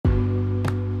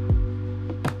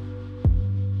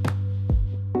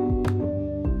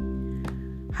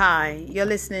Hi, you're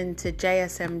listening to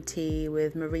JSMT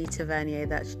with Marie Tavernier.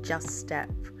 That's Just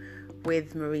Step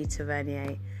with Marie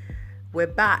Tavernier. We're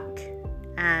back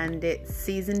and it's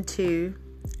season 2.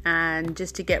 And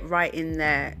just to get right in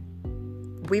there,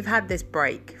 we've had this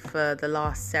break for the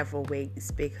last several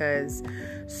weeks because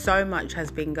so much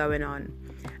has been going on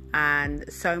and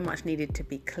so much needed to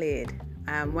be cleared.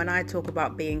 When I talk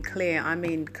about being clear, I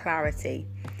mean clarity.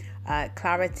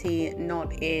 Clarity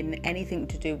not in anything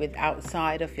to do with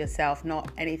outside of yourself,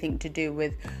 not anything to do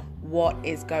with what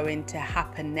is going to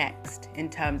happen next in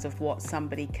terms of what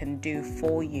somebody can do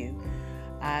for you.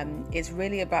 It's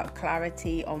really about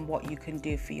clarity on what you can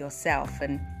do for yourself.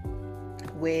 And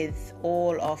with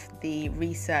all of the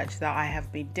research that I have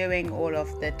been doing, all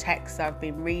of the texts I've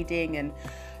been reading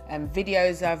and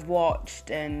videos I've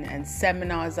watched and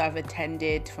seminars I've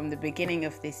attended from the beginning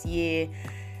of this year,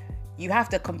 you have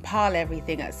to compile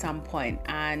everything at some point.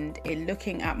 And in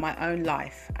looking at my own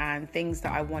life and things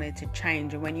that I wanted to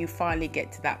change, and when you finally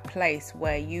get to that place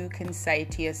where you can say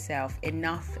to yourself,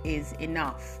 enough is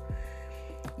enough,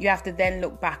 you have to then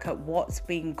look back at what's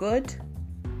been good,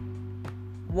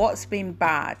 what's been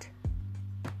bad,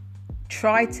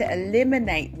 try to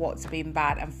eliminate what's been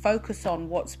bad and focus on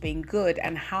what's been good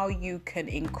and how you can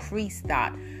increase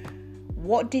that.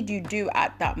 What did you do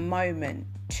at that moment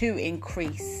to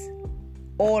increase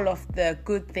all of the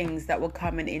good things that were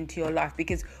coming into your life?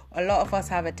 Because a lot of us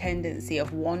have a tendency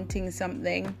of wanting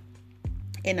something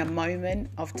in a moment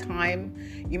of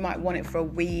time. You might want it for a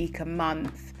week, a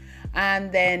month,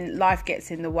 and then life gets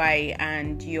in the way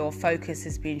and your focus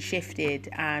has been shifted,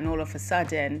 and all of a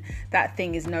sudden that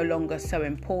thing is no longer so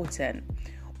important.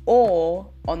 Or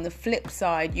on the flip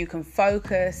side, you can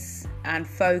focus and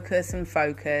focus and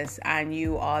focus, and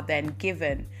you are then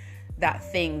given that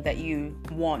thing that you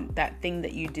want, that thing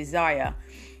that you desire.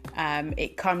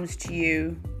 It comes to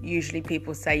you, usually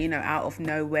people say, out of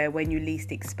nowhere when you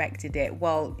least expected it.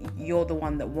 Well, you're the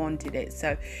one that wanted it.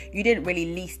 So you didn't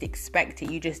really least expect it.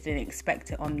 You just didn't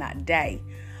expect it on that day.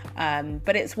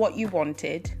 But it's what you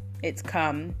wanted. It's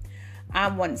come.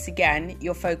 And once again,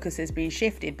 your focus has been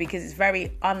shifted because it's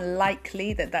very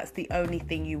unlikely that that's the only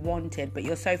thing you wanted. But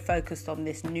you're so focused on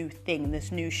this new thing, this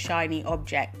new shiny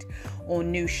object or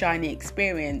new shiny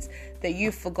experience, that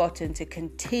you've forgotten to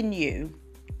continue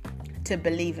to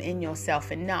believe in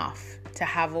yourself enough to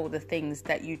have all the things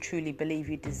that you truly believe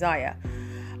you desire.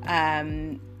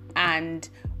 And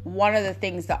one of the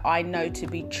things that I know to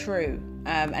be true,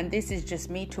 and this is just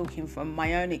me talking from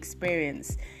my own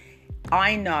experience,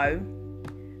 I know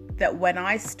that when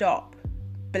I stop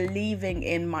believing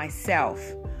in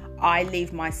myself, I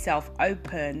leave myself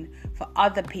open for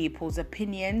other people's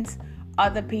opinions,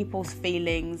 other people's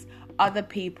feelings, other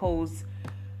people's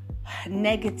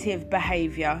negative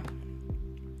behavior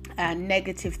and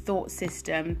negative thought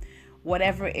system,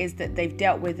 whatever it is that they've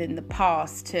dealt with in the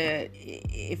past,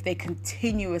 if they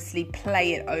continuously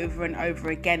play it over and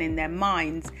over again in their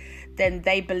minds, then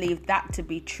they believe that to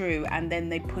be true, and then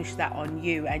they push that on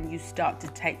you and you start to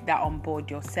take that on board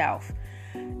yourself.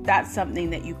 That's something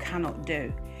that you cannot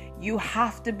do. You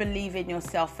have to believe in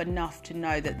yourself enough to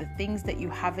know that the things that you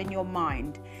have in your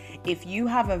mind, if you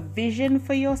have a vision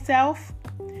for yourself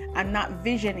and that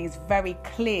vision is very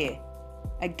clear,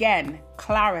 again,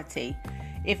 clarity.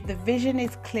 If the vision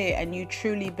is clear and you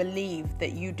truly believe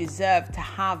that you deserve to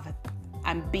have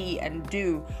and be and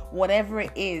do whatever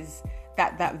it is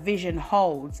that vision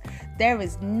holds, there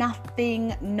is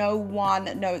nothing, no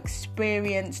one, no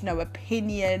experience, no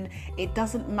opinion. It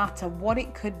doesn't matter what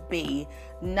it could be.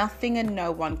 Nothing and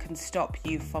no one can stop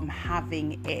you from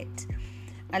having it.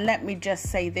 And let me just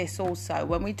say this also,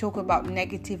 when we talk about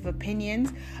negative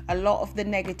opinions, a lot of the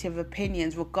negative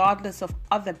opinions, regardless of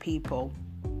other people,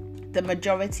 the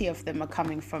majority of them are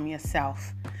coming from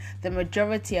yourself. The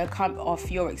majority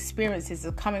of your experiences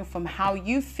are coming from how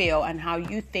you feel and how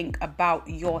you think about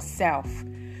yourself.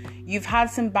 You've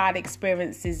had some bad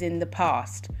experiences in the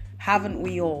past, haven't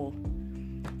we all?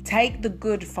 Take the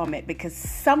good from it, because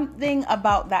something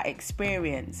about that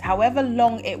experience, however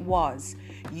long it was,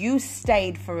 you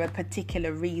stayed for a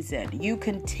particular reason. You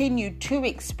continued to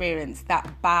experience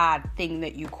that bad thing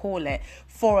that you call it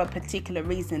for a particular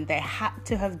reason. There had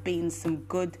to have been some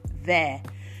good there.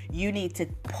 You need to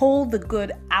pull the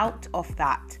good out of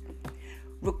that.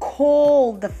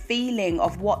 Recall the feeling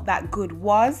of what that good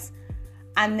was,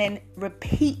 and then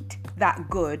repeat that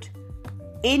good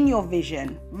in your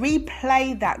vision.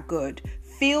 Replay that good.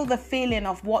 Feel the feeling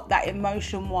of what that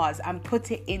emotion was and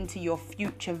put it into your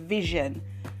future vision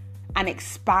and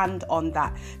expand on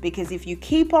that. Because if you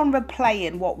keep on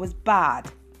replaying what was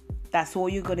bad, that's all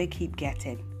you're going to keep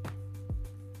getting.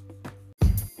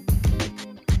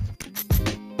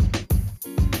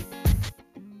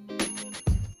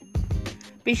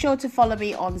 Be sure to follow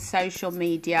me on social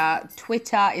media.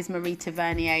 Twitter is Marita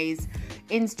Vernier's,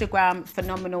 Instagram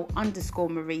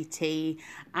phenomenal_Mariti,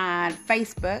 and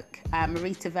Facebook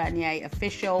Marita Vernier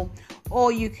Official.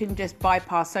 Or you can just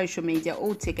bypass social media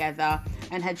altogether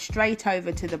and head straight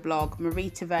over to the blog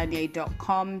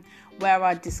maritavernier.com, where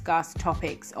I discuss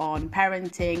topics on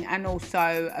parenting and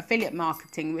also affiliate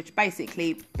marketing, which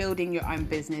basically building your own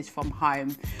business from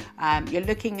home. You're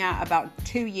looking at about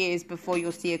 2 years before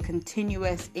you'll see a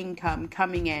continuous income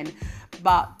coming in,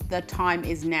 but the time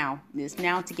is now. It's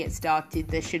now to get started.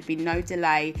 There should be no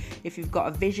delay. If you've got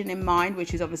a vision in mind,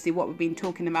 which is obviously what we've been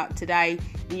talking about today,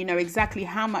 and you know exactly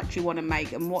how much you want to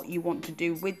make and what you want to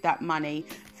do with that money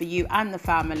for you and the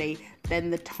family,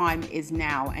 then the time is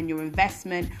now, and your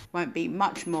investment won't be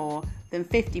much more than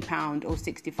 £50 or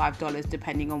 $65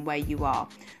 depending on where you are.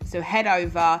 So head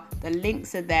over, the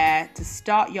links are there to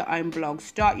start your own blog,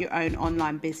 start your own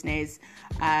online business,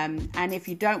 and if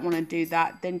you don't want to do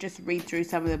that, then just read through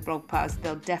some of the blog posts.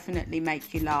 They'll definitely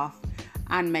make you laugh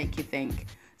and make you think.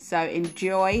 So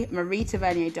enjoy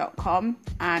maritavernier.com,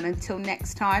 and until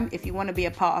next time, if you want to be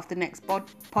a part of the next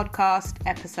podcast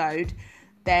episode,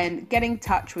 then get in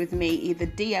touch with me, either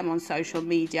DM on social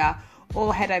media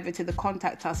or head over to the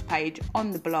Contact Us page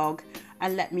on the blog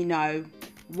and let me know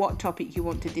what topic you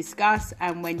want to discuss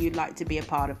and when you'd like to be a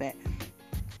part of it.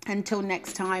 Until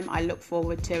next time, I look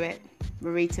forward to it.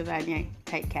 Marita Vernier,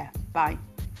 take care. Bye.